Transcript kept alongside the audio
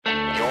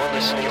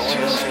Come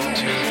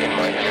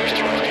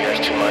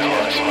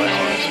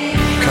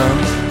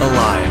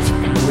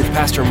Alive with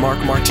Pastor Mark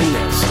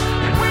Martinez.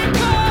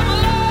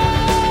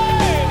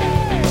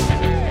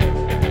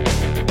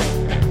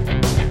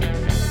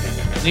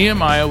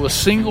 Nehemiah was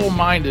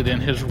single-minded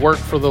in his work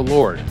for the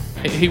Lord.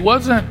 He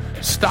wasn't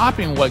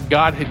stopping what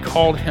God had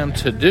called him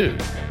to do.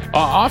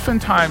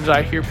 Oftentimes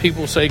I hear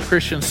people say,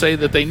 Christians say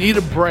that they need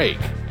a break.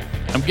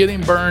 I'm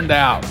getting burned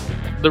out.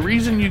 The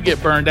reason you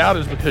get burned out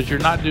is because you're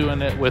not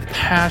doing it with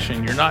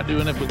passion. You're not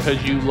doing it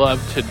because you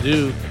love to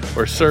do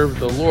or serve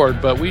the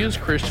Lord. But we as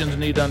Christians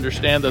need to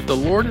understand that the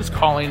Lord is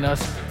calling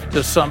us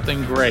to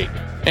something great.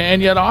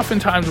 And yet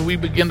oftentimes we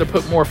begin to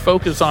put more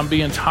focus on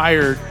being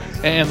tired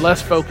and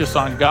less focus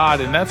on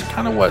God. And that's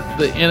kind of what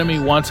the enemy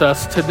wants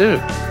us to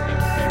do.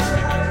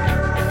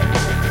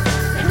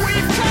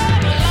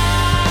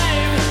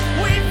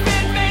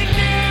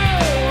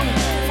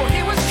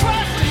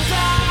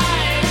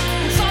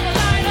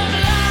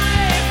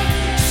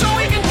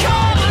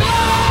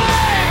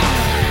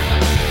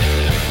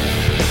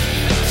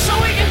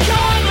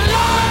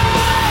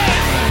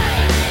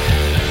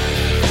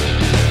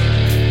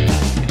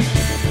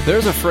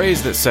 There's a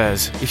phrase that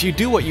says, if you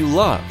do what you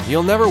love,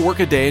 you'll never work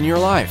a day in your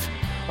life.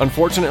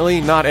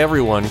 Unfortunately, not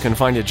everyone can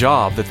find a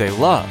job that they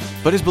love,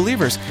 but as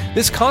believers,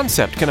 this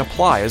concept can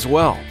apply as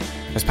well.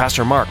 As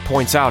Pastor Mark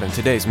points out in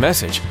today's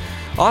message,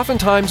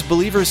 oftentimes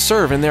believers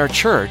serve in their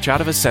church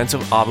out of a sense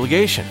of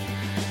obligation.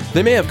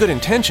 They may have good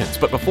intentions,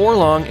 but before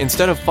long,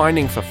 instead of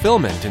finding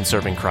fulfillment in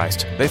serving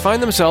Christ, they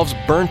find themselves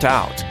burnt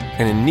out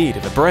and in need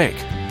of a break.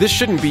 This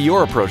shouldn't be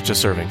your approach to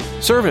serving.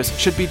 Service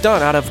should be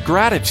done out of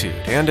gratitude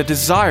and a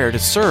desire to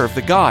serve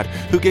the God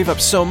who gave up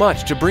so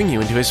much to bring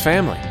you into His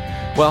family.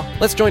 Well,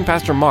 let's join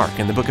Pastor Mark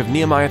in the book of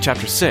Nehemiah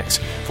chapter 6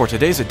 for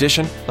today's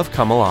edition of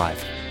Come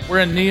Alive. We're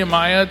in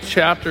Nehemiah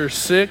chapter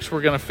 6. We're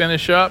going to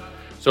finish up.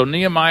 So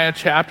Nehemiah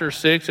chapter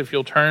 6, if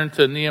you'll turn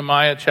to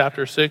Nehemiah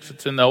chapter 6,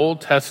 it's in the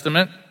Old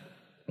Testament.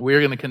 We're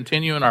going to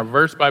continue in our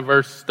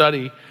verse-by-verse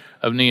study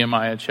of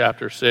Nehemiah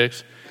chapter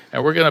 6.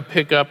 And we're going to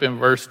pick up in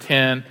verse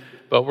 10.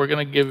 But I'm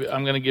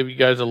going to give you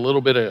guys a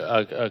little bit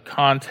of a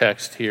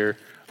context here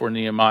for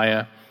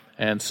Nehemiah.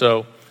 And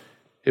so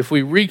if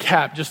we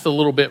recap just a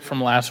little bit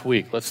from last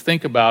week, let's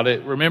think about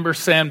it. Remember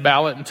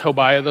Sanballat and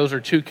Tobiah, those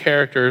are two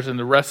characters, and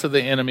the rest of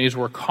the enemies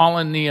were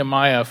calling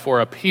Nehemiah for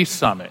a peace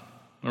summit.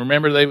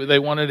 Remember, they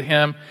wanted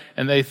him,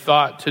 and they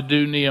thought to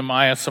do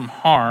Nehemiah some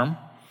harm.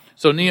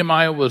 So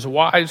Nehemiah was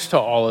wise to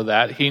all of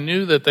that. He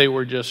knew that they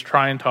were just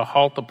trying to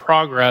halt the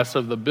progress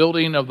of the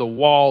building of the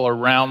wall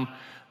around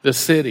the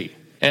city.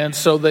 And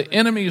so the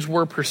enemies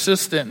were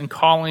persistent in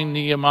calling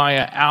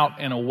Nehemiah out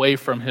and away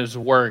from his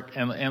work.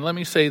 And let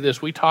me say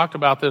this, we talked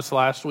about this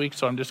last week,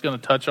 so I'm just going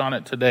to touch on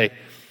it today.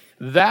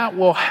 That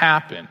will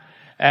happen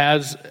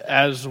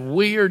as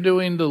we are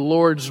doing the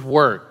Lord's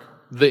work.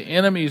 The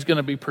enemy is going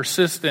to be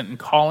persistent in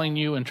calling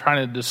you and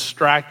trying to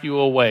distract you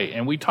away.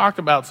 And we talked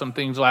about some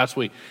things last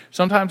week.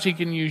 Sometimes he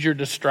can use your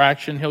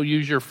distraction. He'll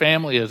use your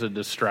family as a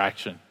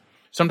distraction.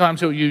 Sometimes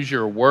he'll use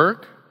your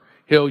work.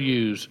 He'll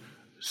use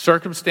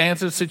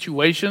circumstances,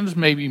 situations,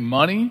 maybe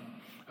money,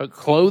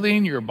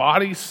 clothing, your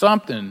body,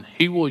 something.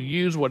 He will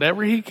use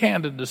whatever he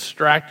can to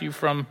distract you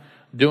from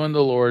doing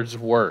the Lord's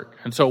work.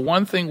 And so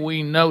one thing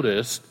we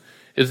noticed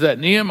is that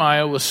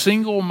Nehemiah was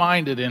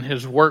single-minded in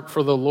his work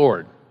for the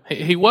Lord.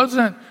 He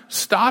wasn't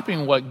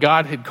stopping what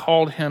God had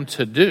called him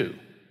to do.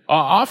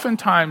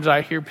 Oftentimes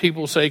I hear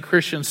people say,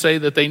 Christians say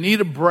that they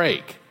need a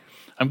break.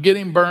 I'm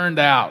getting burned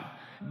out.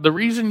 The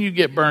reason you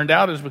get burned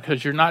out is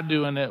because you're not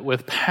doing it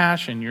with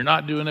passion. You're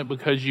not doing it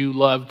because you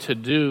love to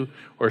do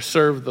or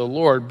serve the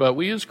Lord. But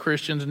we as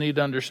Christians need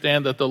to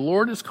understand that the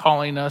Lord is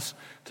calling us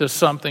to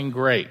something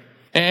great.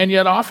 And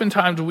yet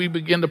oftentimes we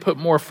begin to put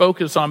more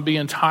focus on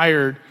being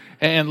tired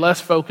and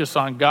less focus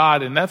on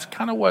God. And that's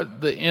kind of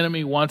what the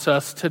enemy wants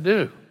us to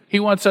do.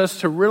 He wants us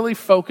to really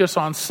focus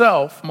on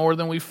self more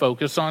than we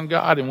focus on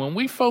God. And when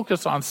we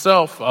focus on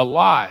self a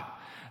lot,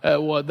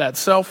 that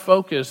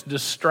self-focus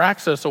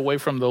distracts us away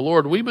from the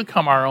Lord. We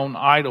become our own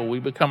idol.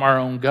 We become our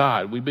own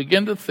God. We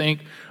begin to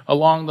think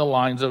along the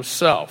lines of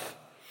self.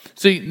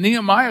 See,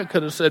 Nehemiah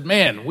could have said,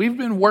 man, we've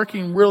been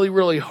working really,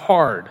 really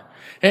hard.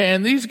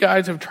 And these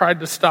guys have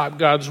tried to stop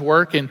God's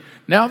work. And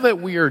now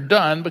that we are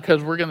done,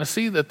 because we're going to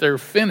see that they're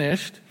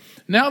finished,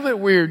 now that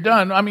we're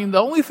done, I mean,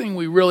 the only thing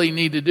we really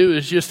need to do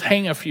is just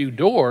hang a few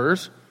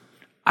doors.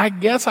 I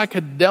guess I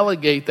could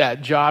delegate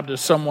that job to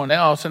someone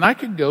else, and I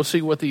could go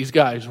see what these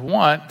guys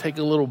want, take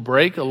a little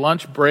break, a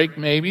lunch break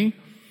maybe.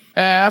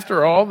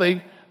 After all,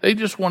 they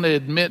just want to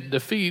admit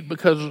defeat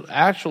because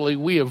actually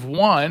we have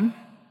won.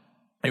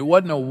 It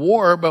wasn't a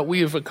war, but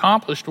we have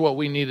accomplished what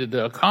we needed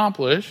to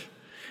accomplish.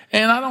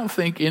 And I don't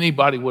think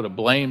anybody would have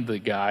blamed the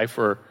guy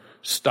for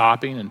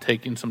stopping and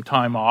taking some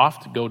time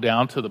off to go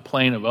down to the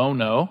plain of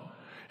Ono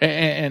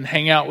and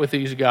hang out with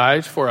these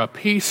guys for a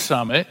peace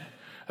summit.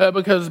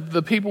 because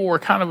the people were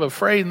kind of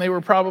afraid, and they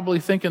were probably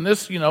thinking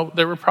this,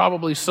 there were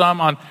probably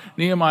some on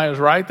Nehemiah's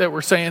right that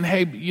were saying,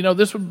 hey,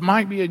 this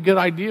might be a good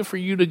idea for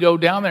you to go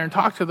down there and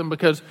talk to them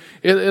because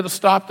it'll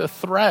stop the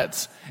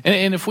threats.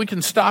 And if we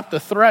can stop the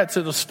threats,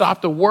 it'll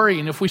stop the worry.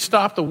 And if we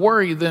stop the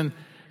worry, then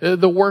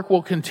the work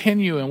will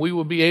continue and we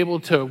will be able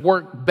to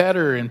work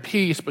better in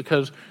peace,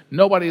 because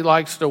nobody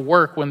likes to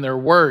work when they're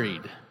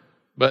worried.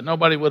 But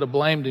nobody would have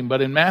blamed him.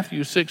 But in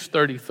Matthew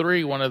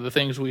 6:33, one of the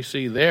things we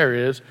see there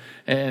is,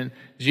 and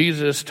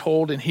Jesus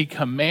told and he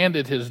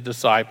commanded his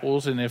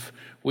disciples, and if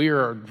we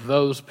are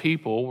those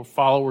people,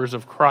 followers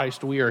of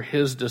Christ, we are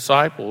his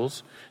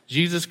disciples.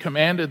 Jesus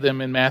commanded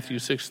them in Matthew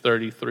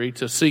 6:33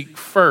 to seek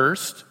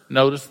first.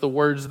 Notice the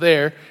words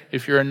there.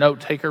 If you're a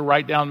note taker,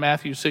 write down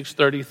Matthew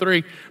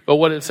 6:33. But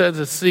what it says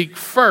is seek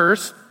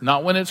first,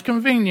 not when it's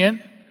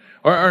convenient,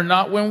 or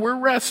not when we're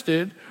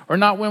rested, or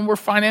not when we're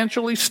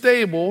financially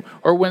stable,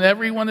 or when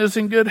everyone is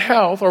in good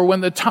health, or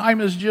when the time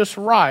is just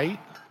right,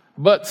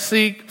 but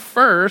seek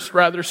first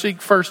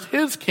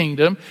his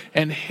kingdom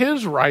and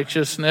his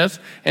righteousness,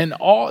 and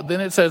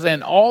then it says,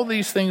 and all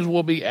these things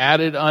will be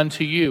added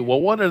unto you.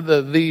 Well, what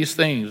are these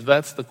things?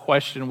 That's the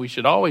question we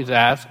should always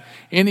ask.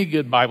 Any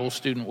good Bible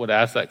student would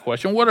ask that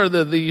question. What are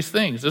these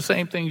things? The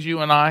same things you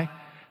and I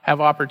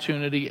have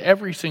opportunity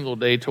every single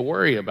day to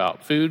worry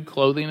about: food,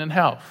 clothing, and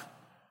health.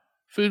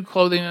 Food,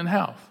 clothing, and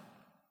health.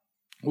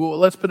 Well,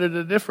 let's put it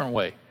a different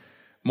way.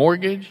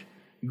 Mortgage,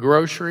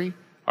 grocery,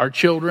 our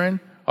children,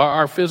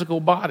 our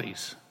physical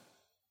bodies.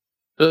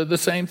 The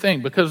same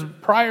thing. Because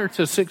prior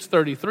to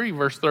 6:33,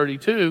 verse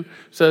 32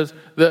 says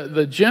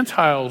the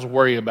Gentiles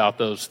worry about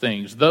those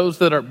things, those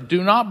that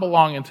do not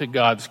belong into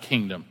God's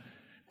kingdom.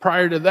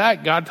 Prior to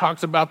that, God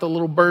talks about the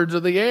little birds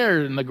of the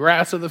air and the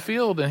grass of the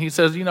field. And he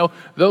says,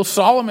 though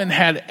Solomon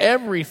had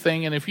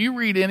everything, and if you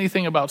read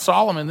anything about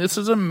Solomon, this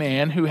is a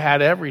man who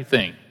had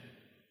everything.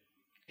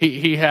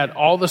 He had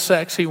all the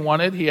sex he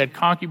wanted. He had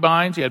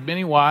concubines. He had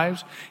many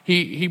wives.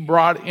 He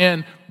brought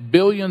in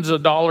billions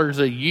of dollars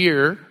a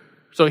year.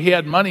 So he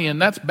had money, and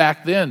that's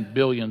back then,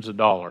 billions of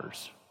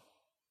dollars.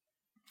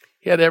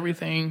 He had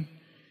everything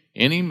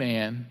any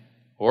man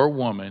or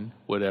woman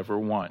would ever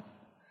want.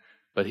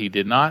 But he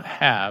did not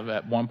have,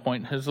 at one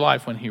point in his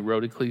life when he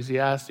wrote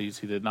Ecclesiastes,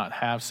 he did not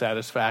have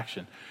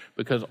satisfaction,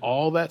 because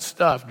all that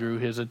stuff drew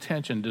his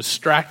attention,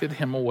 distracted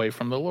him away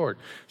from the Lord.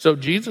 So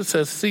Jesus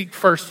says, seek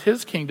first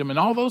his kingdom, and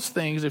all those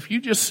things, if you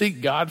just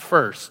seek God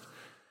first.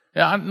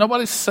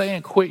 Nobody's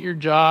saying quit your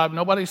job.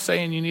 Nobody's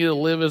saying you need to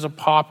live as a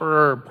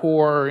pauper or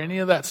poor or any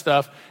of that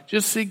stuff.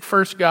 Just seek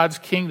first God's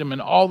kingdom,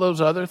 and all those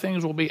other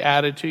things will be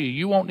added to you.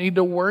 You won't need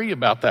to worry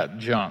about that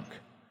junk.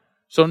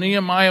 So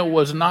Nehemiah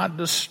was not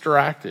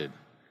distracted.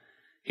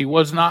 He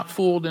was not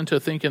fooled into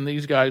thinking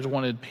these guys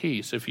wanted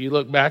peace. If you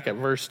look back at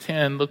verse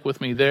 10, look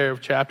with me there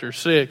of chapter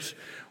 6,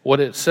 what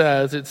it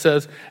says. It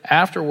says,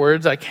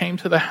 afterwards I came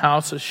to the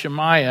house of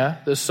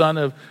Shemaiah, the son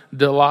of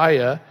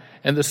Delaiah,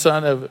 and the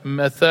son of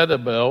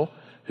Methatabel,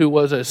 who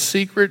was a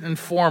secret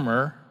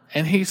informer.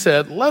 And he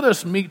said, let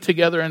us meet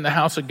together in the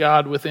house of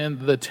God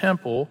within the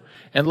temple,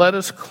 and let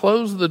us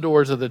close the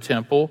doors of the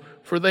temple,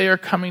 for they are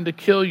coming to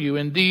kill you.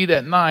 Indeed,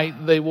 at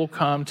night they will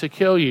come to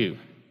kill you.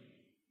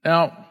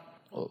 Now,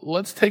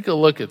 let's take a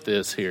look at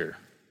this here.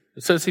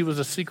 It says he was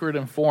a secret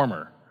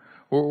informer.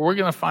 We're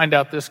going to find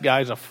out this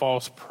guy's a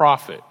false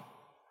prophet.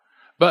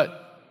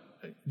 But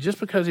just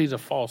because he's a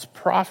false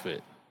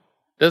prophet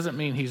doesn't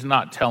mean he's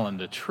not telling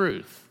the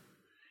truth.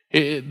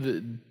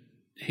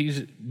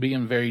 He's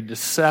being very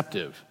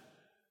deceptive.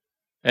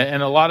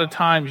 And a lot of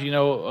times,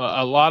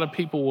 a lot of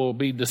people will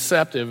be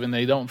deceptive and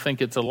they don't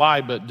think it's a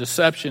lie, but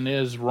deception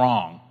is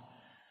wrong.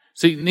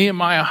 See,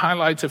 Nehemiah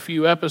highlights a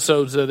few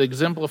episodes that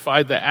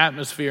exemplified the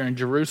atmosphere in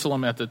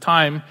Jerusalem at the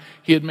time.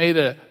 He had made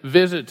a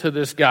visit to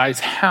this guy's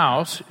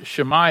house,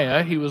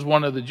 Shemaiah. He was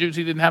one of the Jews.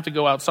 He didn't have to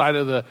go outside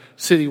of the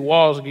city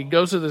walls. He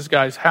goes to this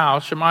guy's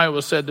house. Shemaiah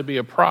was said to be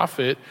a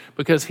prophet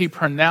because he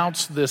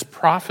pronounced this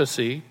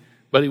prophecy,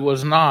 but he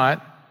was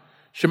not.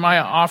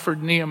 Shemaiah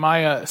offered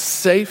Nehemiah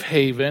safe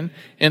haven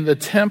in the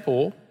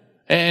temple.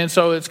 And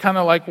so it's kind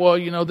of like,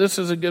 this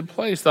is a good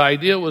place. The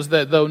idea was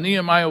that though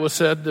Nehemiah was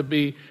said to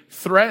be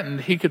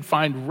threatened, he could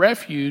find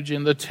refuge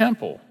in the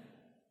temple.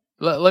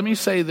 Let me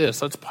say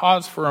this. Let's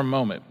pause for a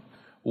moment.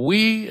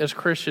 We as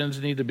Christians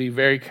need to be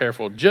very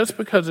careful. Just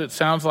because it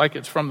sounds like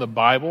it's from the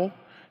Bible,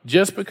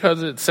 just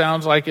because it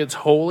sounds like it's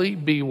holy,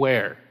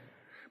 beware.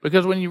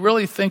 Because when you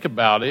really think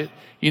about it,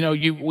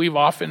 we've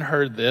often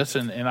heard this,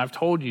 and I've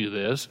told you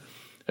this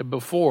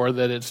before,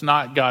 that it's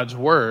not God's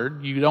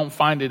word. You don't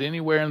find it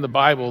anywhere in the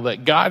Bible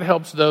that God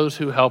helps those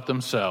who help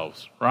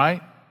themselves,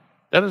 right?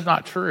 That is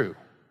not true.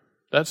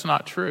 That's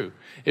not true.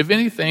 If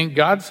anything,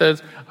 God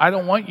says, I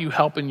don't want you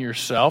helping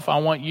yourself. I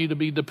want you to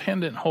be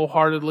dependent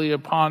wholeheartedly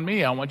upon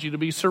me. I want you to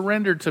be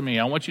surrendered to me.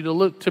 I want you to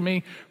look to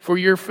me for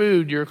your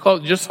food, your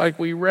clothes, just like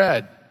we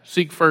read.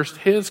 Seek first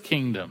his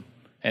kingdom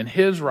and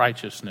his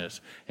righteousness,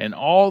 and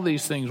all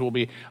these things will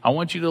be. I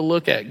want you to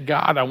look at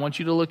God. I want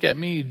you to look at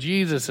me.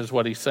 Jesus is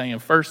what he's saying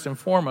first and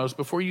foremost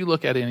before you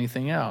look at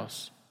anything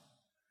else.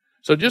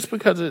 So just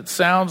because it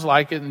sounds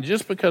like it, and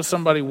just because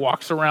somebody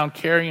walks around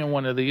carrying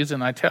one of these,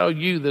 and I tell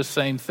you the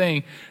same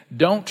thing,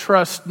 don't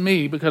trust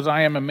me because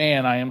I am a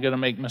man, I am going to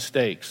make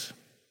mistakes.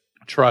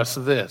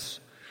 Trust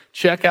this.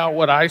 Check out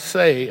what I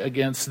say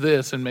against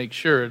this and make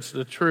sure it's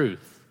the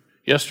truth.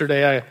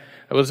 Yesterday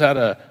I was at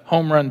a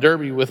home run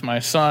derby with my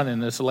son,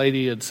 and this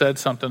lady had said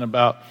something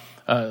about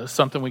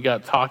something we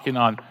got talking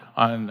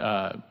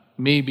on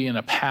me being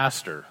a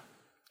pastor.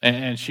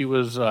 And she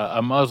was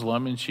a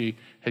Muslim, and she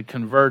had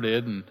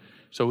converted, and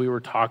so we were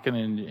talking,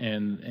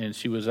 and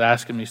she was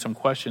asking me some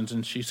questions,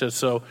 and she said,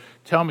 so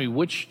tell me,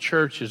 which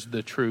church is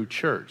the true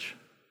church?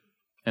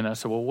 And I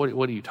said, well,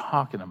 what are you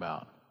talking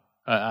about?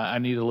 I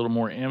need a little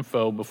more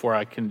info before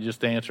I can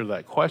just answer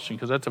that question,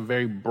 because that's a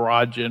very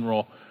broad,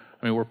 general,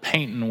 we're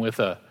painting with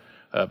a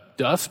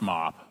dust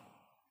mop.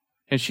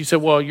 And she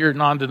said, well, you're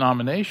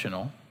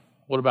non-denominational.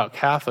 What about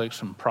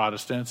Catholics and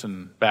Protestants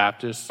and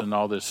Baptists and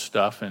all this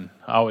stuff? And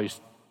I always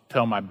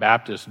tell my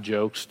Baptist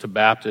jokes to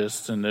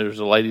Baptists, and there's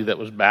a lady that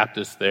was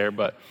Baptist there.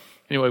 But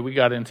anyway, we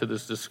got into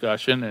this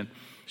discussion, and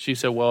she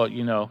said, well,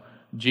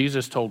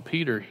 Jesus told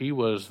Peter he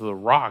was the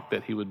rock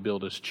that he would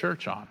build his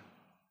church on.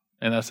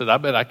 And I said, I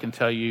bet I can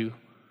tell you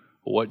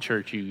what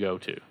church you go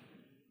to.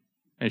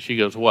 And she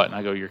goes, what? And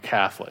I go, you're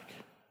Catholic.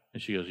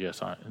 And she goes,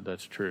 yes,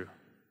 that's true.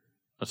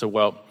 I said,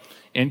 well,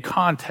 in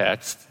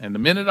context, and the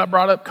minute I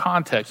brought up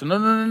context,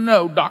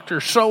 no,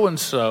 Dr.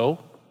 So-and-so,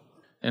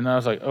 and I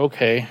was like,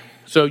 okay.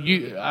 So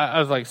I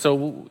was like,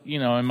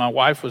 and my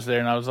wife was there,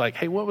 and I was like,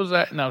 hey, what was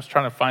that? And I was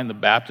trying to find the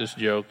Baptist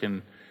joke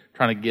and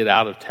trying to get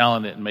out of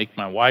telling it and make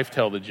my wife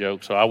tell the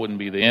joke so I wouldn't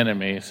be the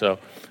enemy. So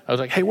I was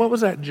like, hey, what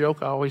was that joke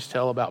I always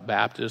tell about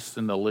Baptists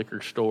in the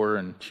liquor store?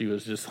 And she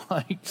was just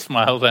like,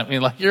 smiles at me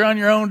like, you're on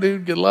your own,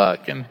 dude, good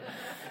luck. And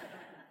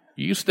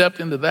you stepped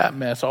into that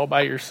mess all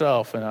by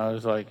yourself. And I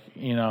was like,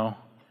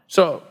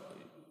 So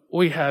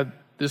we had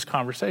this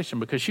conversation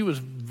because she was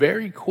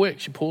very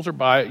quick. She pulls her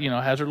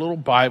Bible, has her little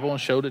Bible and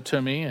showed it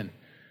to me and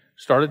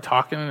started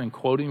talking and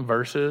quoting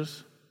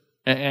verses.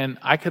 And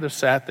I could have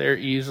sat there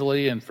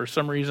easily, and for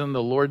some reason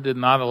the Lord did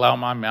not allow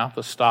my mouth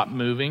to stop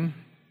moving.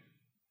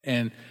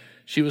 And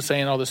she was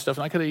saying all this stuff,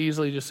 and I could have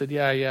easily just said,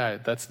 yeah,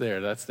 that's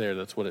there,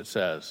 that's what it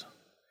says.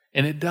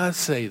 And it does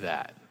say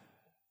that,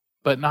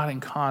 but not in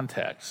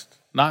context,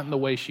 not in the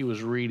way she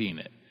was reading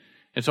it.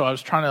 And so I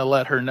was trying to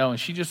let her know, and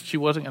she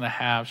wasn't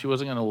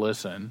going to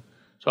listen.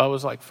 So I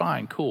was like,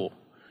 fine, cool.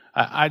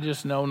 I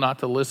just know not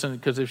to listen,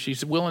 because if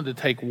she's willing to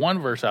take one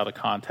verse out of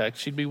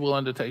context, she'd be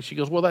willing to take, she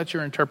goes, well, that's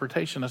your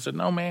interpretation. I said,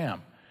 no,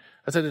 ma'am.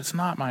 I said, it's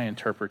not my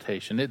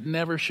interpretation. It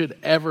never should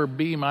ever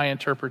be my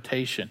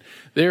interpretation.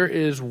 There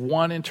is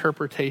one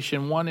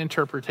interpretation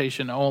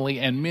only,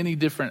 and many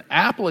different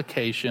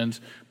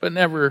applications, but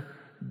never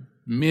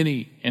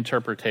many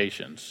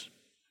interpretations.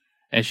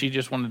 And she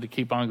just wanted to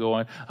keep on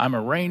going. I'm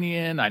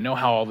Iranian. I know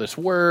how all this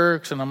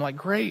works. And I'm like,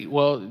 great.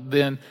 Well,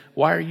 then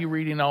why are you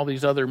reading all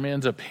these other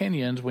men's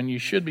opinions when you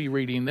should be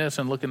reading this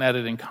and looking at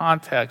it in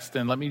context?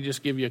 And let me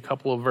just give you a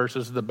couple of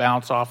verses to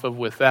bounce off of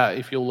with that,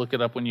 if you'll look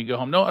it up when you go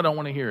home. No, I don't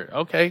want to hear it.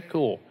 Okay,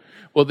 cool.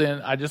 Well,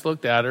 then I just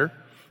looked at her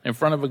in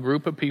front of a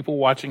group of people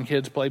watching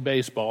kids play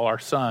baseball, our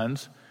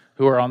sons,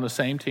 who are on the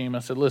same team. I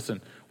said,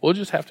 listen, we'll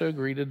just have to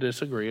agree to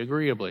disagree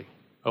agreeably.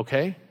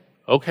 Okay?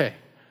 Okay.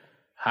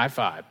 High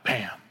five.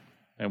 Bam.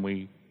 And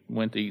we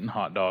went to eating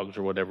hot dogs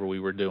or whatever we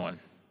were doing.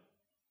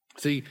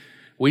 See,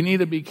 we need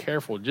to be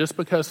careful. Just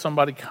because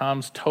somebody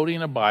comes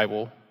toting a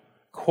Bible,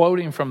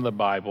 quoting from the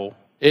Bible,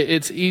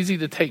 it's easy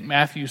to take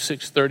Matthew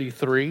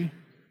 6:33,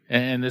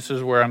 and this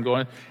is where I'm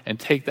going, and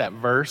take that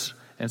verse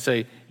and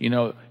say,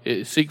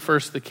 seek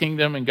first the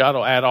kingdom and God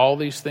will add all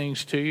these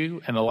things to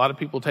you. And a lot of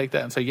people take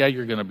that and say, yeah,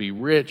 you're going to be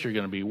rich, you're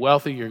going to be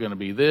wealthy, you're going to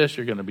be this,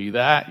 you're going to be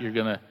that, you're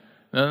going to...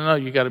 No,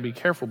 you got to be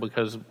careful,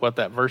 because what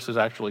that verse is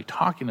actually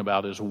talking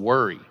about is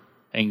worry,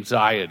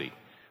 anxiety,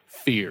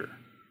 fear.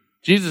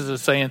 Jesus is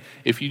saying,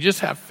 if you just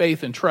have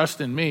faith and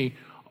trust in me,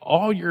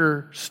 all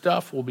your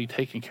stuff will be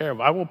taken care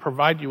of. I will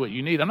provide you what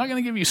you need. I'm not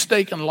going to give you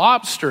steak and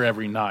lobster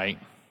every night,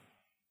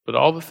 but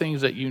all the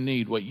things that you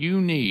need, what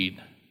you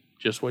need,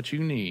 just what you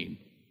need,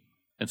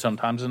 and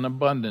sometimes an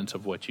abundance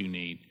of what you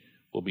need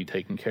will be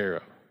taken care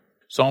of.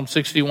 Psalm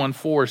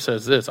 61:4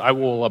 says this, I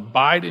will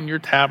abide in your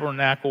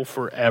tabernacle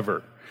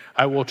forever.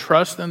 I will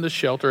trust in the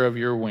shelter of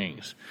your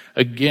wings.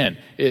 Again,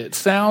 it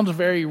sounds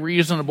very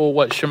reasonable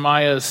what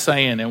Shemaiah is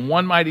saying, and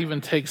one might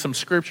even take some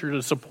scripture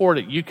to support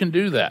it. You can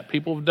do that.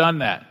 People have done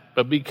that.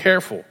 But be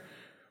careful.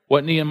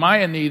 What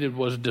Nehemiah needed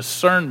was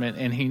discernment,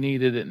 and he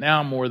needed it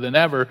now more than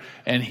ever,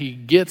 and he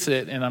gets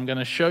it, and I'm going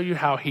to show you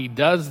how he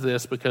does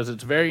this, because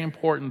it's very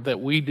important that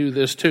we do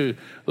this too.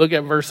 Look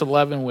at verse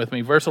 11 with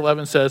me. Verse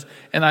 11 says,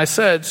 and I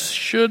said,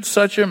 should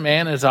such a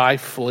man as I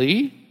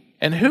flee?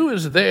 And who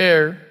is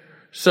there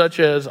such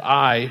as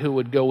I, who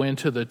would go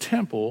into the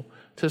temple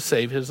to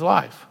save his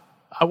life?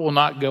 I will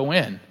not go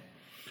in.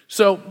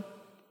 So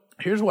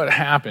here's what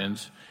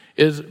happens,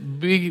 is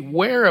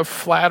beware of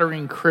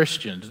flattering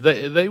Christians.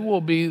 They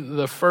will be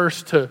the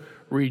first to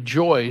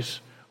rejoice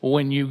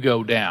when you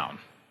go down.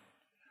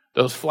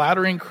 Those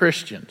flattering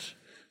Christians.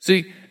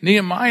 See,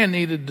 Nehemiah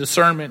needed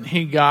discernment, and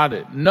he got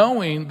it.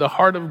 Knowing the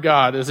heart of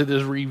God as it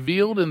is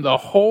revealed in the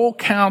whole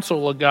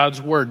counsel of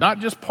God's word, not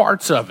just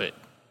parts of it.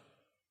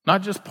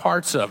 Not just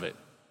parts of it.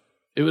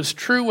 It was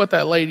true what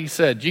that lady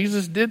said.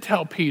 Jesus did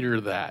tell Peter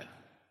that,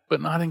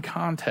 but not in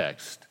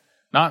context.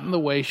 Not in the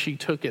way she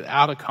took it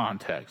out of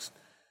context.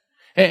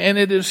 And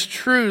it is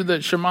true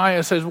that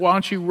Shemaiah says, why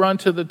don't you run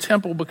to the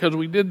temple? Because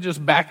we did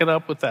just back it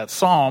up with that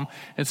psalm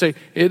and say,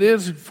 it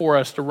is for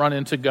us to run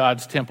into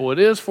God's temple. It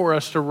is for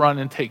us to run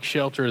and take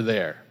shelter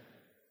there.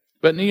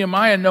 But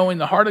Nehemiah, knowing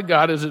the heart of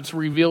God as it's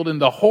revealed in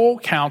the whole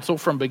counsel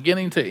from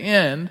beginning to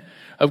end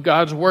of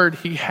God's word,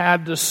 he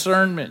had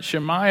discernment.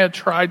 Shemaiah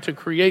tried to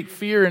create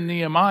fear in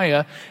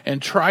Nehemiah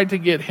and tried to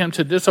get him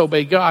to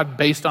disobey God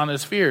based on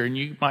his fear. And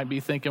you might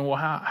be thinking, well,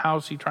 how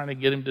is he trying to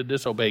get him to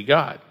disobey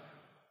God?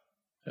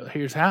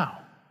 Here's how.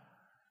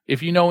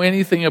 If you know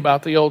anything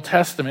about the Old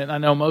Testament, and I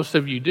know most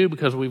of you do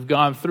because we've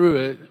gone through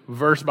it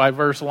verse by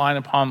verse, line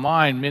upon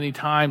line, many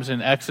times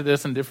in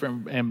Exodus and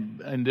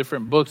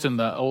different books in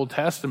the Old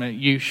Testament,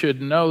 you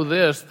should know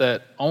this,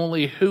 that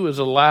only who is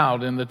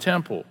allowed in the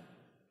temple?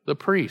 The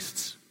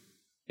priests.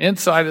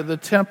 Inside of the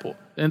temple.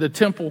 In the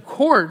temple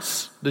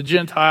courts, the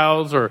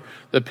Gentiles or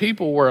the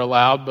people were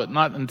allowed, but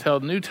not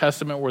until the New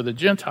Testament were the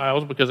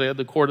Gentiles, because they had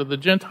the court of the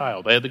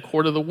Gentile. They had the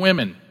court of the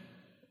women.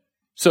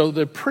 So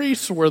the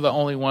priests were the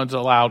only ones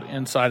allowed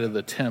inside of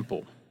the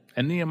temple.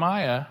 And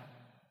Nehemiah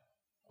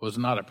was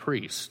not a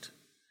priest.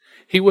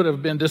 He would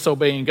have been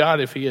disobeying God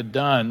if he had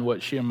done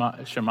what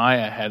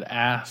Shemaiah had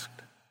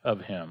asked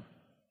of him.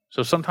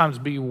 So sometimes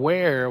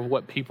beware of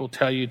what people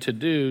tell you to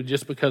do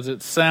just because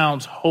it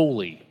sounds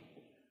holy,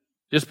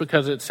 just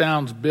because it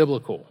sounds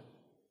biblical.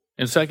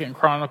 In 2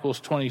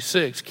 Chronicles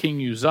 26,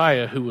 King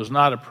Uzziah, who was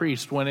not a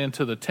priest, went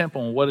into the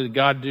temple, and what did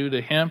God do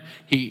to him?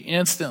 He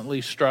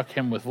instantly struck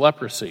him with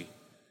leprosy.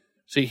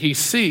 See, he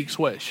seeks,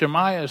 what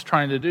Shemaiah is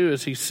trying to do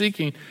is he's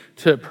seeking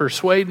to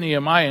persuade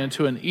Nehemiah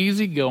into an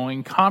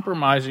easygoing,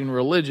 compromising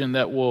religion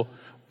that will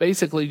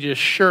basically just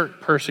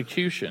shirk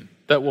persecution,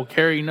 that will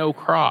carry no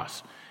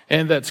cross,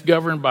 and that's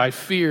governed by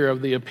fear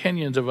of the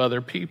opinions of other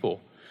people.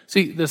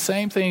 See, the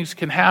same things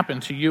can happen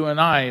to you and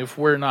I if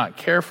we're not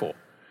careful.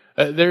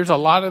 There's a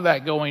lot of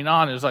that going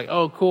on. It's like,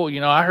 oh, cool. You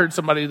know, I heard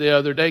somebody the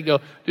other day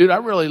go, dude, I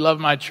really love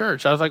my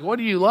church. I was like, what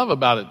do you love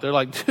about it? They're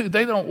like, dude,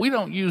 we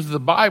don't use the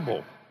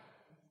Bible.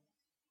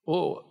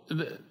 Well,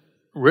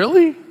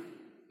 really?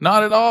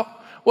 Not at all?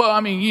 Well, I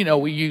mean, you know,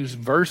 we use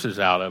verses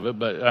out of it,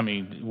 but I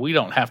mean, we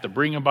don't have to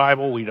bring a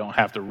Bible. We don't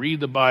have to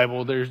read the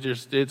Bible.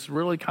 It's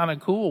really kind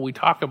of cool. We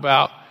talk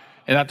about,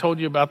 and I told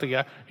you about the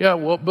guy. Yeah,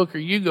 what book are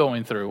you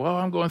going through? Well,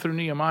 I'm going through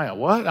Nehemiah.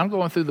 What? I'm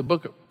going through the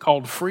book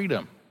called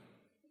Freedom.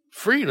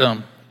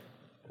 Freedom?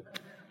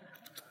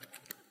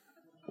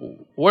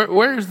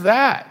 Where's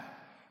that?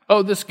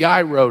 Oh, this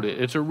guy wrote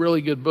it. It's a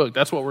really good book.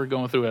 That's what we're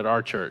going through at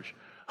our church.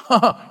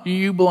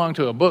 You belong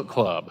to a book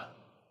club.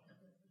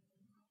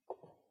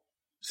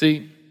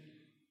 See,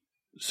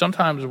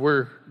 sometimes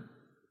we're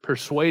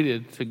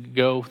persuaded to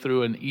go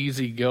through an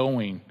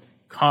easygoing,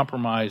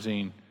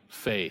 compromising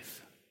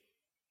faith,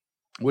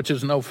 which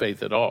is no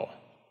faith at all.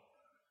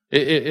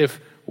 If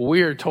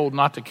we are told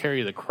not to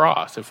carry the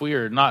cross, if we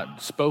are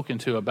not spoken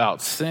to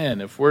about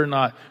sin, if we're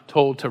not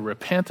told to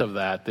repent of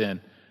that,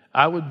 then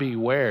I would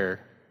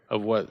beware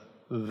of what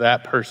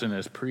that person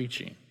is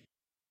preaching.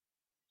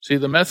 See,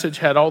 the message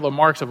had all the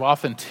marks of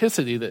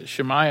authenticity that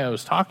Shemaiah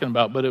was talking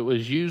about, but it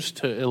was used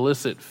to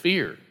elicit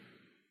fear.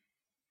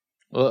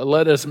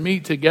 Let us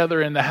meet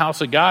together in the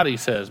house of God, he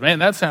says. Man,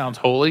 that sounds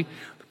holy.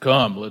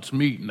 Come, let's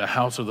meet in the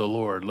house of the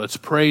Lord. Let's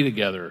pray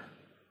together.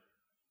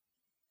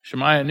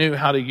 Shemaiah knew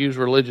how to use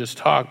religious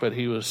talk, but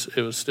it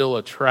was still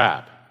a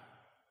trap.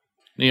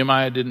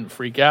 Nehemiah didn't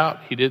freak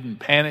out. He didn't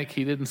panic.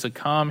 He didn't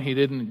succumb. He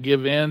didn't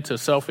give in to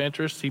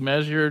self-interest. He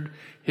measured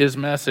his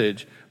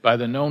message by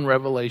the known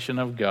revelation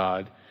of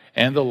God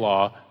and the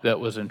law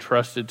that was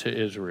entrusted to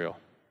Israel.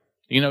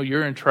 You know,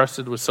 you're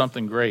entrusted with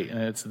something great,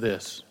 and it's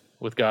this,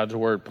 with God's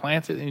word.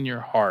 Plant it in your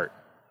heart.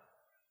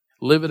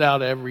 Live it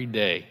out every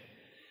day.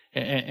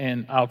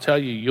 And I'll tell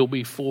you, you'll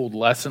be fooled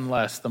less and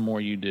less the more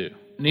you do.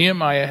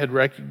 Nehemiah had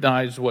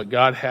recognized what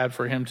God had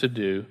for him to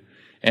do,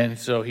 and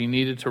so he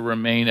needed to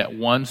remain at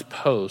one's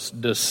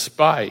post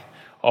despite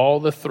all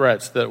the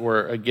threats that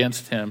were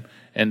against him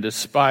and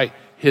despite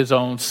his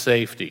own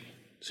safety.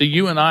 See,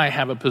 you and I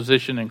have a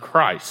position in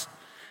Christ,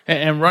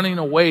 and running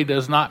away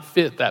does not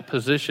fit that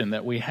position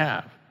that we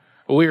have.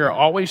 We are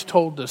always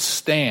told to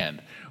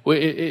stand.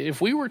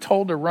 If we were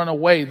told to run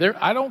away,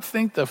 I don't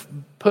think the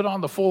put on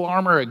the full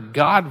armor of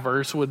God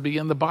verse would be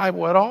in the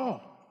Bible at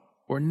all.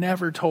 We're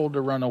never told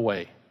to run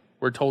away.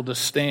 We're told to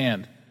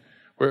stand.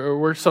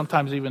 We're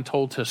sometimes even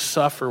told to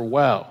suffer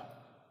well.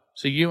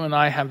 So you and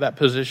I have that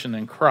position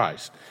in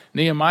Christ.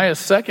 Nehemiah's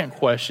second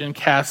question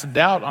casts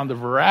doubt on the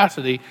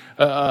veracity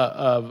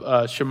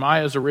of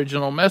Shemaiah's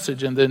original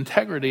message and the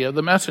integrity of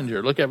the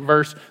messenger. Look at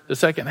the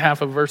second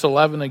half of verse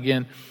 11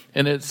 again,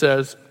 and it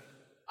says,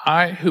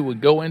 I who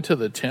would go into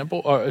the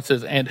temple, or it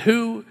says, and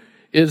who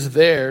is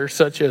there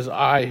such as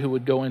I who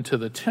would go into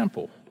the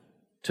temple?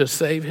 to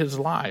save his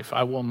life,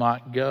 I will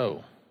not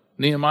go.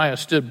 Nehemiah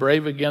stood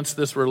brave against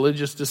this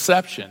religious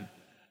deception.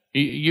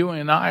 You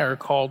and I are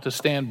called to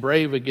stand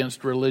brave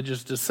against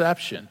religious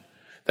deception.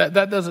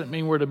 That doesn't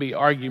mean we're to be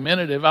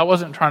argumentative. I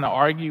wasn't trying to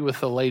argue with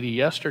the lady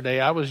yesterday.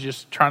 I was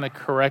just trying to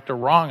correct a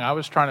wrong. I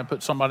was trying to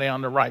put somebody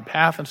on the right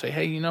path and say,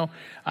 hey,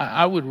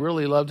 I would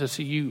really love to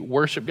see you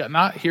worship God,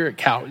 not here at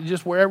Cal,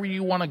 just wherever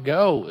you want to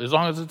go, as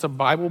long as it's a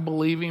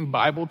Bible-believing,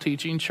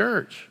 Bible-teaching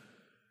church.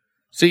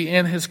 See,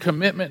 in his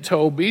commitment to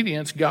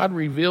obedience, God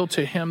revealed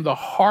to him the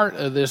heart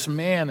of this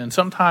man. And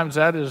sometimes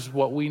that is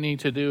what we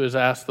need to do, is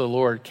ask the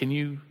Lord, can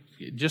you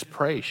just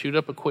pray, shoot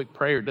up a quick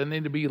prayer. It doesn't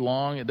need to be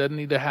long. It doesn't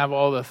need to have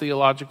all the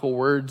theological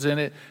words in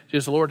it.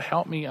 Just, Lord,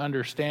 help me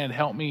understand,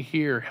 help me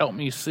hear, help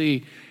me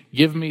see,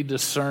 give me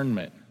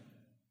discernment.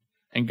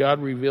 And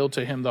God revealed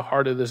to him the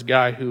heart of this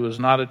guy who was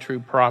not a true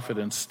prophet.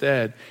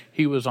 Instead,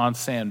 he was on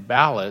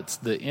Sanballat's,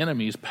 the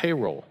enemy's,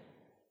 payroll.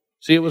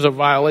 See, it was a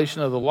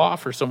violation of the law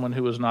for someone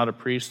who was not a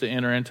priest to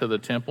enter into the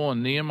temple,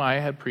 and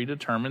Nehemiah had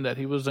predetermined that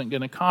he wasn't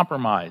going to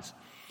compromise.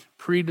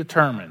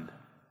 Predetermined.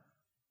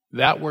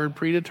 That word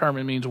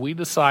predetermined means we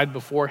decide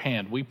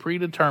beforehand. We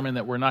predetermine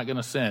that we're not going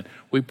to sin.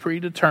 We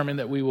predetermine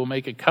that we will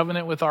make a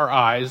covenant with our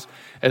eyes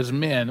as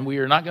men. We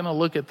are not going to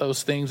look at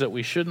those things that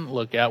we shouldn't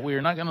look at. We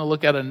are not going to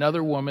look at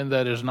another woman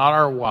that is not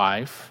our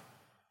wife.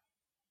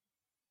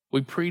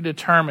 We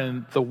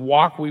predetermine the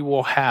walk we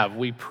will have.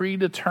 We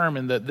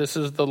predetermine that this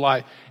is the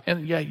life.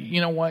 And yeah,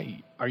 you know what?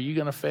 Are you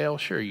going to fail?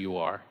 Sure you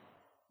are.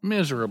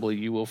 Miserably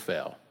you will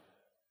fail.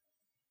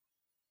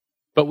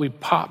 But we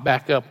pop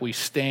back up, we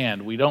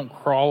stand. We don't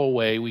crawl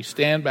away. We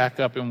stand back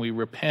up and we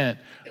repent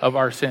of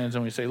our sins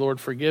and we say, Lord,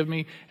 forgive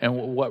me.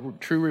 And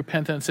what true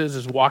repentance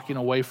is walking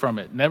away from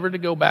it. Never to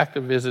go back to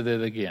visit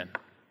it again.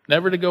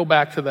 Never to go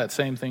back to that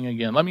same thing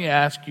again. Let me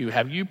ask you,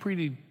 have you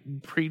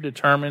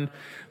predetermined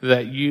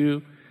that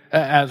you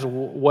as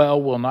well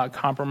will not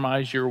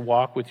compromise your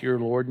walk with your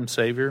Lord and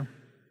Savior?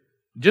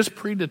 Just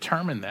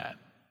predetermine that.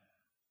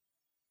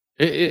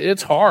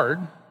 It's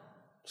hard.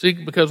 See,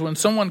 because when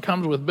someone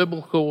comes with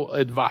biblical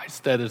advice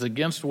that is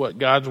against what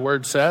God's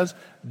word says,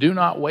 do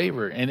not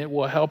waver, and it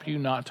will help you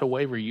not to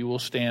waver. You will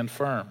stand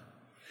firm.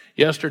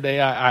 Yesterday,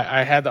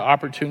 I had the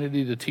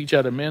opportunity to teach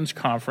at a men's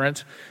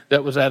conference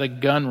that was at a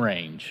gun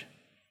range.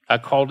 I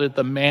called it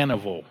the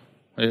Manival.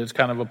 It's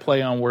kind of a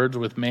play on words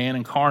with man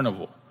and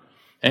carnival.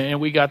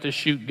 And we got to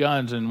shoot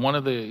guns. And one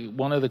of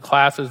the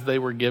classes they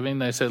were giving,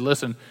 they said,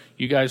 listen,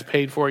 you guys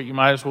paid for it, you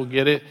might as well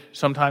get it.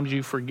 Sometimes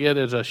you forget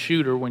as a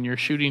shooter when you're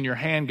shooting your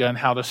handgun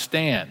how to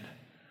stand.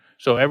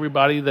 So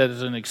everybody that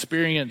is an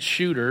experienced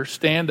shooter,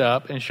 stand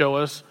up and show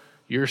us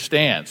your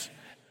stance.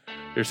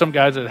 There's some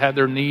guys that had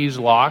their knees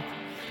locked.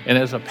 And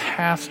as a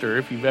pastor,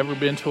 if you've ever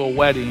been to a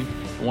wedding,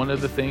 one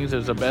of the things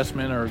as a best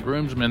man or a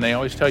groomsman, they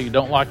always tell you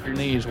don't lock your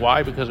knees.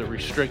 Why? Because it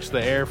restricts the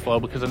airflow.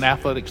 Because an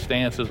athletic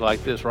stance is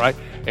like this, right?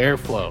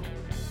 Airflow.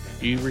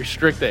 You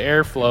restrict the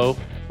airflow,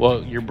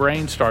 well, your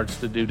brain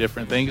starts to do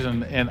different things.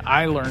 And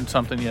I learned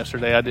something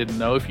yesterday I didn't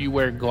know. If you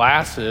wear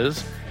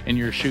glasses and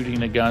you're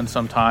shooting a gun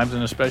sometimes,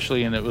 and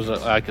especially, and it was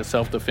like a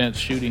self-defense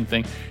shooting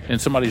thing, and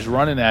somebody's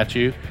running at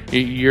you,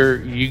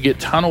 you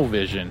get tunnel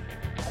vision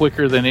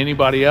quicker than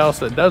anybody else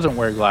that doesn't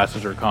wear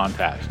glasses or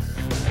contacts.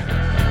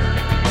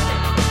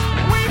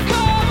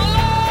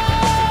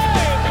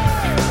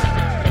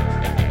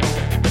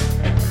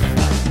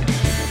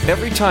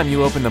 Every time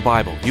you open the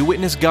Bible, you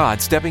witness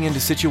God stepping into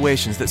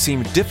situations that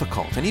seem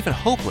difficult and even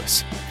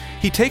hopeless.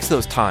 He takes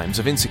those times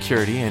of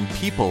insecurity and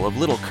people of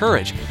little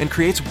courage and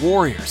creates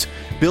warriors,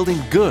 building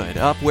good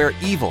up where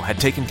evil had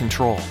taken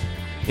control.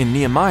 In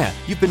Nehemiah,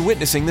 you've been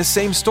witnessing this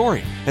same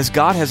story as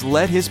God has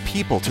led his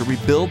people to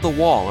rebuild the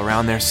wall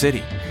around their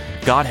city.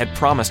 God had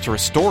promised to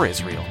restore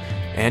Israel,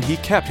 and he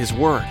kept his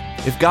word.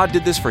 If God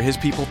did this for his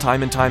people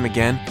time and time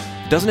again,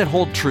 doesn't it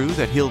hold true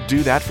that he'll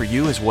do that for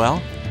you as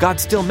well? God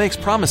still makes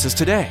promises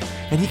today,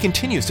 and he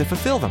continues to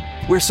fulfill them.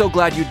 We're so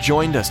glad you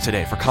joined us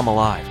today for Come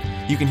Alive.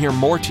 You can hear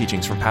more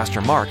teachings from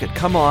Pastor Mark at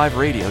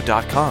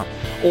comealiveradio.com,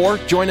 or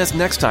join us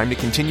next time to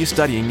continue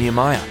studying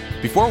Nehemiah.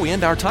 Before we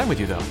end our time with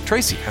you, though,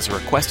 Tracy has a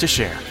request to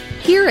share.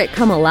 Here at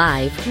Come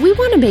Alive, we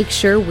want to make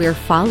sure we're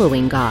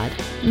following God,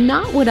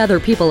 not what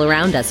other people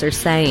around us are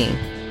saying.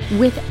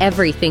 With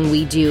everything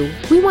we do,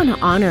 we want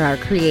to honor our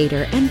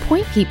Creator and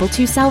point people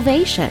to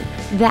salvation.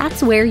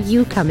 That's where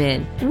you come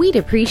in. We'd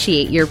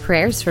appreciate your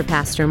prayers for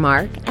Pastor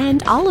Mark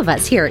and all of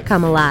us here at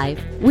Come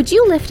Alive. Would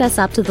you lift us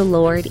up to the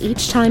Lord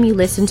each time you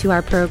listen to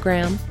our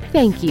program?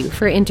 Thank you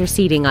for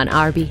interceding on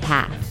our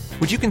behalf.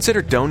 Would you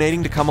consider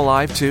donating to Come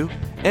Alive, too?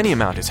 Any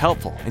amount is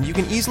helpful, and you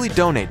can easily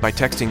donate by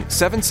texting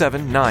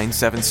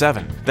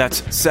 77977. That's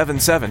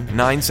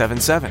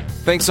 77977.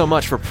 Thanks so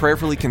much for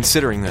prayerfully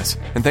considering this,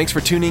 and thanks for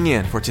tuning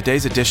in for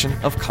today's edition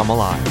of Come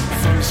Alive.